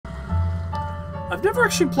I've never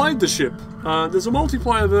actually played the ship. There's a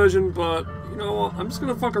multiplayer version, but you know what? I'm just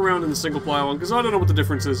gonna fuck around in the single player one because I don't know what the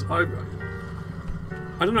difference is. I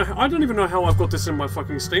don't know. I don't even know how I've got this in my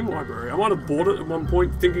fucking Steam library. I might have bought it at one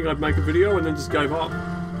point, thinking I'd make a video, and then just gave up.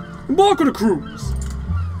 Embark on a cruise.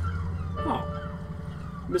 Oh,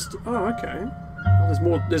 Mr. Oh, okay.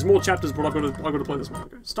 Well, there's more chapters, but I've got to play this one.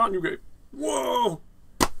 Okay, start new game. Whoa!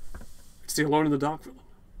 It's the Alone in the Dark villain.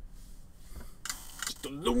 Just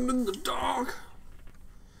alone in the dark.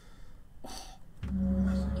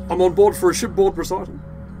 I'm on board for a shipboard recital.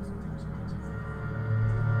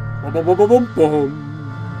 Bum, bum, bum, bum, bum, bum.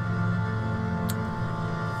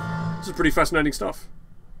 This is pretty fascinating stuff.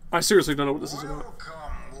 I seriously don't know what this is about.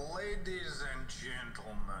 Welcome, ladies and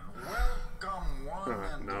gentlemen. Welcome, one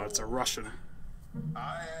and No, it's a Russian.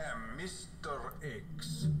 I am Mr.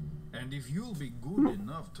 X. And if you'll be good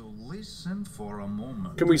enough to listen for a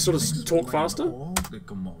moment... Can we sort of talk faster? All the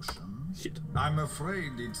commotion. Shit. I'm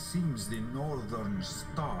afraid it seems the Northern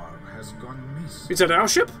Star has gone missing. Is that our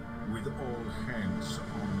ship? With all hands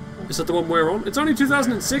on... Is that the one we're on? It's only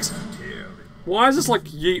 2006? Why is this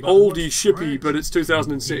like ye oldie shippy, but it's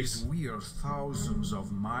 2006? We are thousands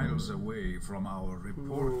of miles away from our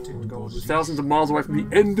reported position. Thousands of miles away from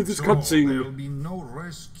the end of this cutscene. There will be no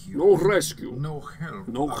rescue. No rescue. No help.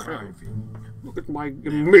 No help. Arriving. Look at my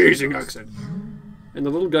amazing accent. And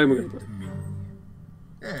the little game we're going to play. Me.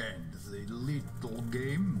 And the little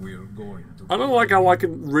game we're going to I don't like how I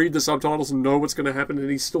can read the subtitles and know what's going to happen,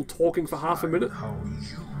 and he's still talking for half a minute. How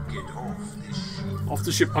you get off this ship. Off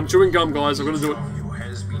the ship. I'm chewing gum, guys. I'm going to do it.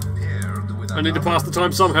 Has been paired with I need to pass the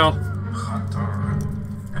time somehow. Hunter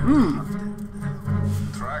and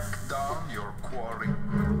hunted. Track down your quarry.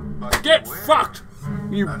 But Get fucked,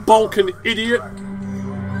 you Balkan idiot.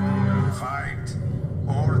 Fight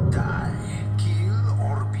or die. Kill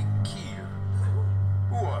or be killed.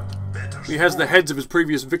 What better? He has the heads of his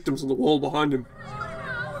previous victims on the wall behind him.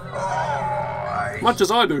 Much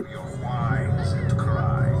as I do. Your whines and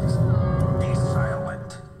cries. Be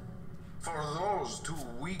silent. For those too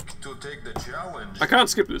weak to take the challenge, I can't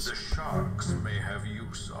skip this. the sharks may have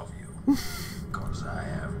use of you, because I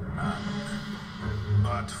have none.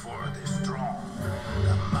 But for the strong,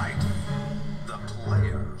 the mighty, the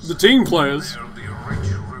players, The team players. there'll be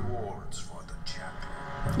rich rewards for the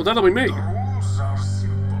champion. Well, that'll be me. The rules are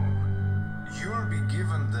simple. You'll be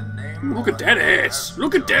given the name Look of at that an ass.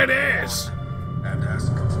 Look at that ass. and asked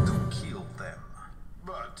to kill them.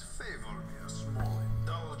 But favor me a small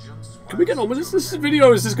indulgence. Can we get on with this? This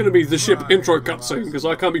video is just going to be the ship intro cutscene, because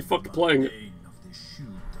I can't be fucked playing it.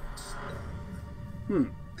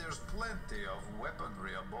 There's plenty of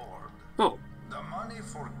weaponry aboard. Oh. The money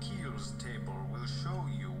for kills table will show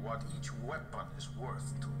you what each weapon is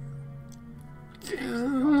worth to you. Take the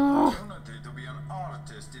opportunity to be an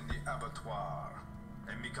artist in the abattoir,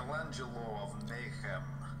 a Michelangelo of mayhem.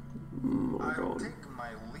 I'll take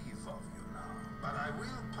my leave of you now, but I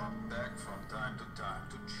will pop back from time to time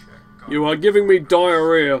to check on You are giving me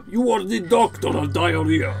diarrhea. You are the doctor of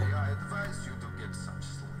diarrhea. I advise you to get some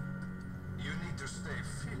sleep. You need to stay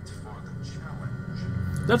fit for the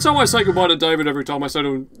challenge. That's how I say goodbye to David every time I say to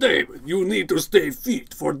him, David, you need to stay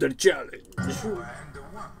fit for the challenge. And one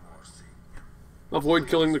more thing. Avoid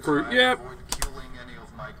killing the crew. Yep. Avoid killing any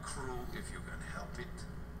of my crew if you can help it.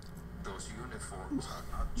 Those uniforms are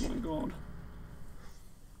not Oh cheap. my god.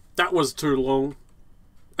 That was too long.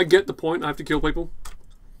 I get the point. I have to kill people.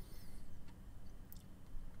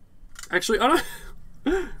 Actually, I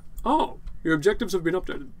don't... Oh, your objectives have been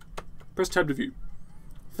updated. Press tab to view.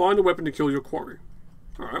 Find a weapon to kill your quarry.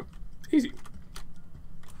 Alright. Easy.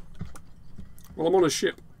 Well, I'm on a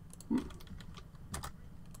ship.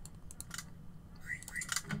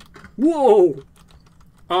 Whoa!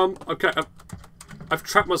 Okay. I've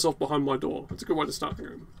trapped myself behind my door. That's a good way to start the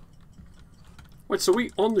game. Wait, so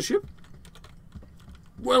we on the ship?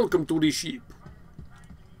 Welcome to the ship.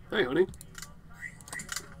 Hey, honey.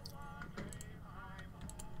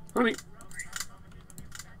 Honey.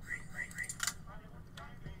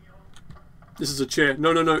 This is a chair.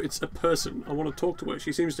 No, no, no, it's a person. I want to talk to her.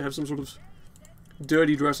 She seems to have some sort of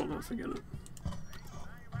dirty dress on her. Forget it.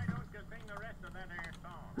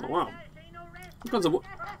 Oh, wow. What kinds of...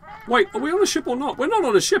 Wait, are we on a ship or not? We're not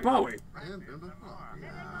on a ship, are we?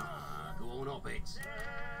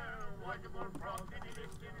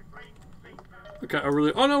 Okay, I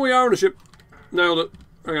really... Oh, no, we are on a ship. Nailed it.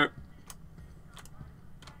 Okay.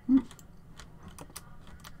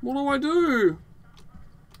 What do I do?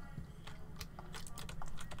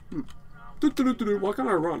 Why can't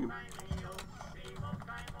I run?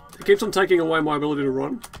 It keeps on taking away my ability to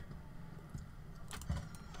run.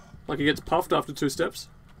 Like it gets puffed after 2 steps.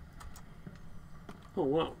 Oh,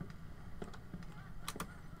 wow.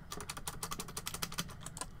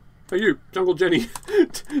 Hey you, Jungle Jenny.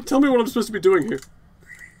 Tell me what I'm supposed to be doing here.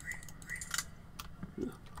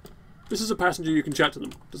 This is a passenger, you can chat to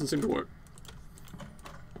them. Doesn't seem to work.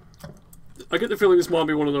 I get the feeling this might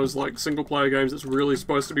be one of those, like, single-player games that's really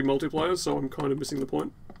supposed to be multiplayer, so I'm kind of missing the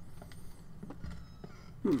point.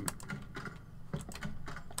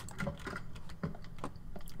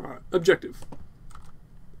 Alright, objective.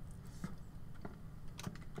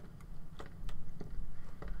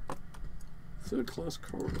 Third class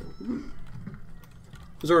corridor.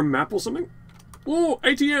 Is there a map or something? Oh,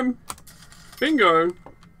 ATM! Bingo!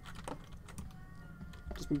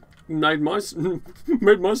 Just made myself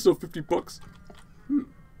 $50.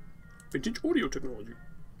 Vintage audio technology.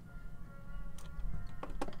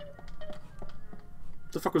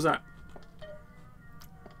 What the fuck was that?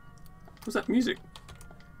 What's that music?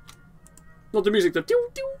 Not the music, the ding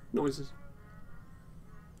ding noises.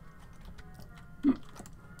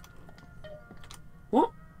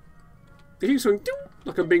 What? It keeps going ding,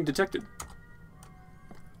 like I'm being detected.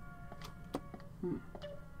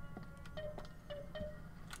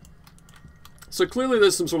 So clearly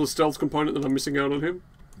there's some sort of stealth component that I'm missing out on him.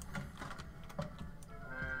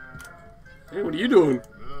 Hey, what are you doing?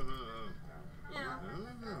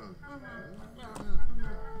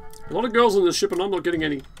 A lot of girls on this ship and I'm not getting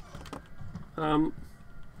any. Well,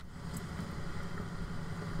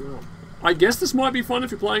 I guess this might be fun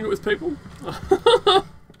if you're playing it with people.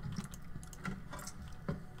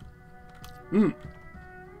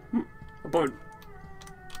 A bone.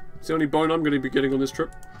 It's the only bone I'm going to be getting on this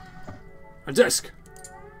trip. A desk!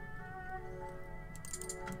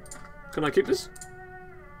 Can I keep this?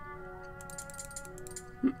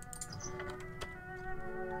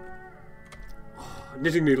 Oh,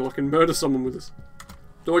 knitting needle, I can murder someone with this.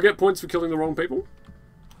 Do I get points for killing the wrong people?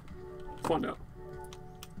 Find out.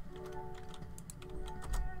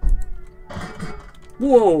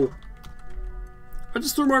 Whoa! I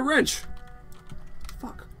just threw my wrench!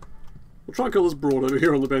 Fuck. We'll try and kill this broad over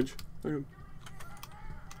here on the bench. Hang on.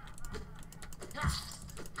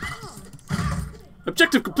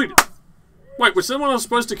 Objective completed! Wait, was someone I was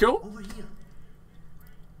supposed to kill? Over here.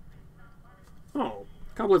 Oh,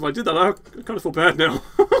 can't believe I did that. I kind of feel bad now.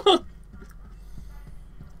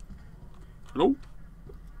 Hello?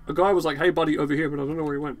 A guy was like, hey buddy, over here, but I don't know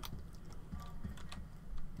where he went.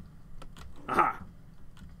 Aha!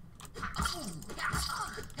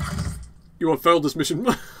 You have failed this mission.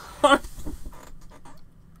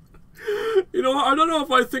 You know, I don't know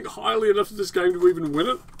if I think highly enough of this game to even win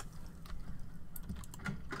it.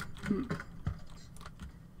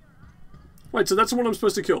 Wait, so that's the one I'm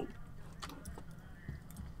supposed to kill?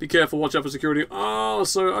 Be careful, watch out for security. Oh,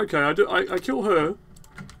 so, okay, I kill her.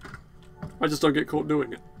 I just don't get caught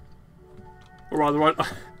doing it. Or rather,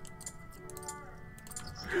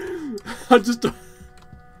 I just don't...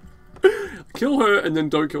 Kill her and then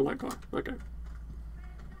don't kill that guy. Okay.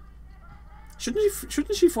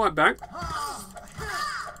 Shouldn't she fight back?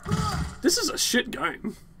 This is a shit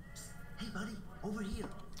game. Hey buddy, over here.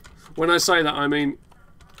 When I say that, I mean,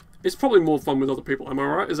 it's probably more fun with other people. Am I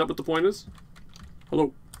right? Is that what the point is?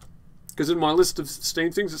 Hello? Because in my list of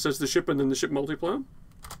Steam things, it says the ship and then the ship multiplayer.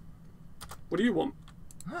 What do you want?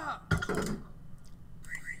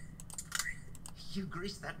 You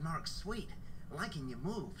greased that mark sweet. Liking your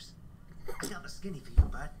moves. I got a skinny for you,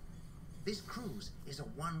 bud. This cruise is a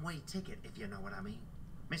one-way ticket, if you know what I mean.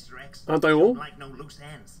 Mr. X, aren't they all? Don't like no loose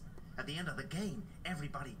ends. At the end of the game,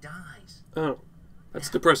 everybody dies. Oh, that's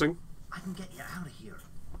depressing. I can get you out of here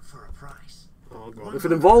for a price. Oh god, if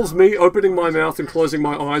it involves me opening my mouth and closing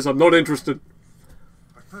my eyes, I'm not interested.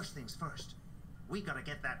 But first things first, we gotta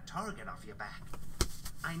get that target off your back.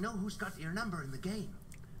 I know who's got your number in the game.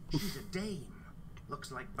 She's a dame.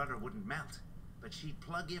 Looks like butter wouldn't melt, but she'd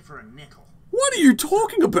plug you for a nickel. What are you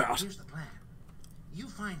talking about? Here's the plan. You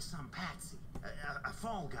find some patsy, a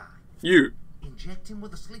fall guy. You. Inject him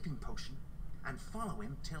with a sleeping potion and follow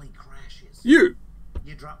him till he crashes. You.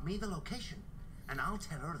 You drop me the location and I'll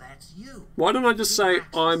tell her that's you. Why don't I just say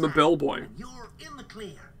I'm a bellboy? You're in the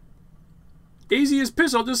clear. Easy as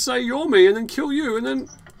piss, I'll just say you're me and then kill you and then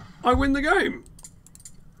I win the game.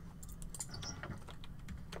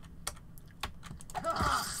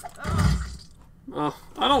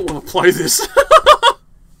 I don't want to play this.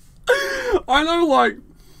 I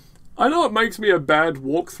know it makes me a bad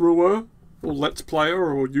walkthrougher, or let's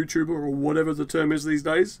player, or YouTuber, or whatever the term is these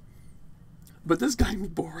days. But this game is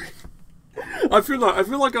boring. I feel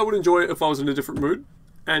like I would enjoy it if I was in a different mood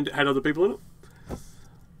and had other people in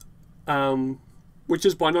it. Which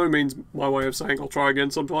is by no means my way of saying I'll try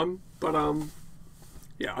again sometime. But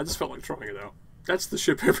yeah, I just felt like trying it out. That's the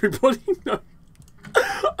ship, everybody. No.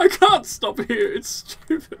 I can't stop here. It's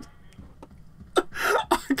stupid.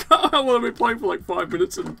 I want to be playing for like 5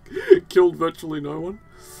 minutes and killed virtually no one.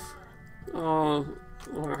 Oh,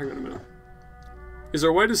 hang on a minute. Is there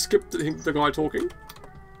a way to skip the guy talking?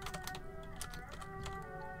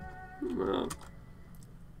 No,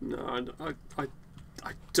 I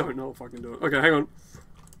don't know if I can do it. Okay, hang on.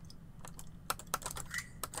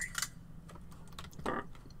 Alright.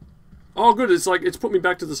 Oh, good. It's like it's put me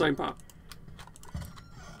back to the same part.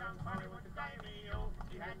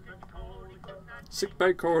 Sick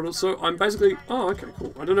bay corridor. So I'm basically. Oh, okay,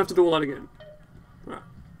 cool. I don't have to do all that again. Right.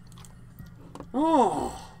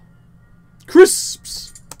 Oh,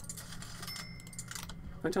 crisps.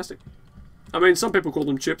 Fantastic. I mean, some people call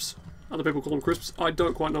them chips. Other people call them crisps. I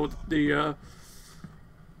don't quite know what the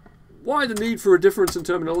why the need for a difference in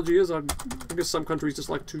terminology is. I guess some countries just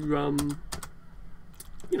like to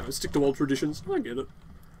you know, stick to old traditions. I get it.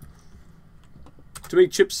 To me,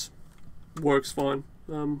 chips works fine.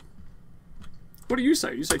 What do you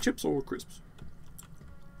say? You say chips or crisps?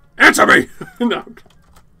 Answer me! No.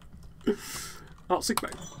 Oh, sick bay.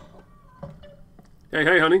 Hey,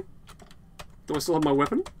 hey, honey. Do I still have my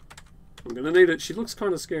weapon? I'm gonna need it. She looks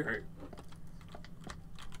kind of scary.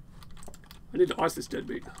 I need to ice this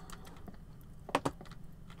deadbeat.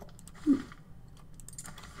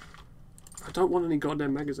 I don't want any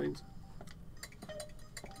goddamn magazines.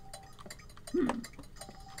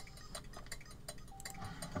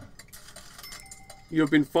 You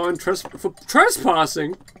have been fined for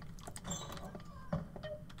trespassing?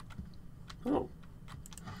 Oh.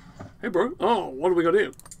 Hey, bro. Oh, what do we got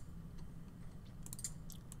here?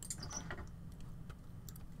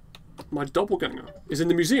 My doppelganger is in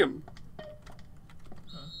the museum.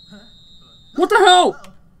 What the hell?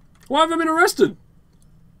 Why have I been arrested?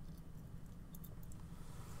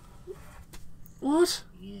 What?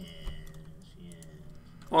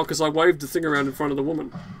 Oh, because I waved the thing around in front of the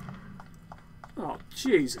woman. Oh,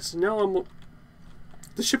 Jesus. Now I'm...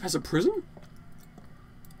 The ship has a prison?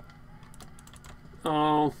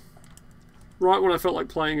 Oh. Right when I felt like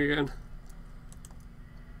playing again.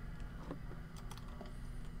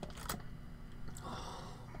 Oh,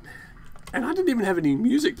 man. And I didn't even have any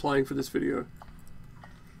music playing for this video.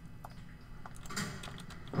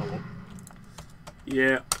 Oh.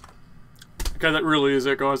 Yeah. Okay, that really is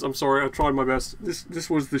it, guys. I'm sorry. I tried my best. This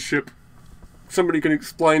was the ship. Somebody can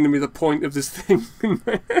explain to me the point of this thing.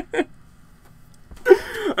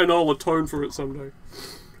 And I'll atone for it someday.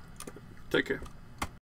 Take care.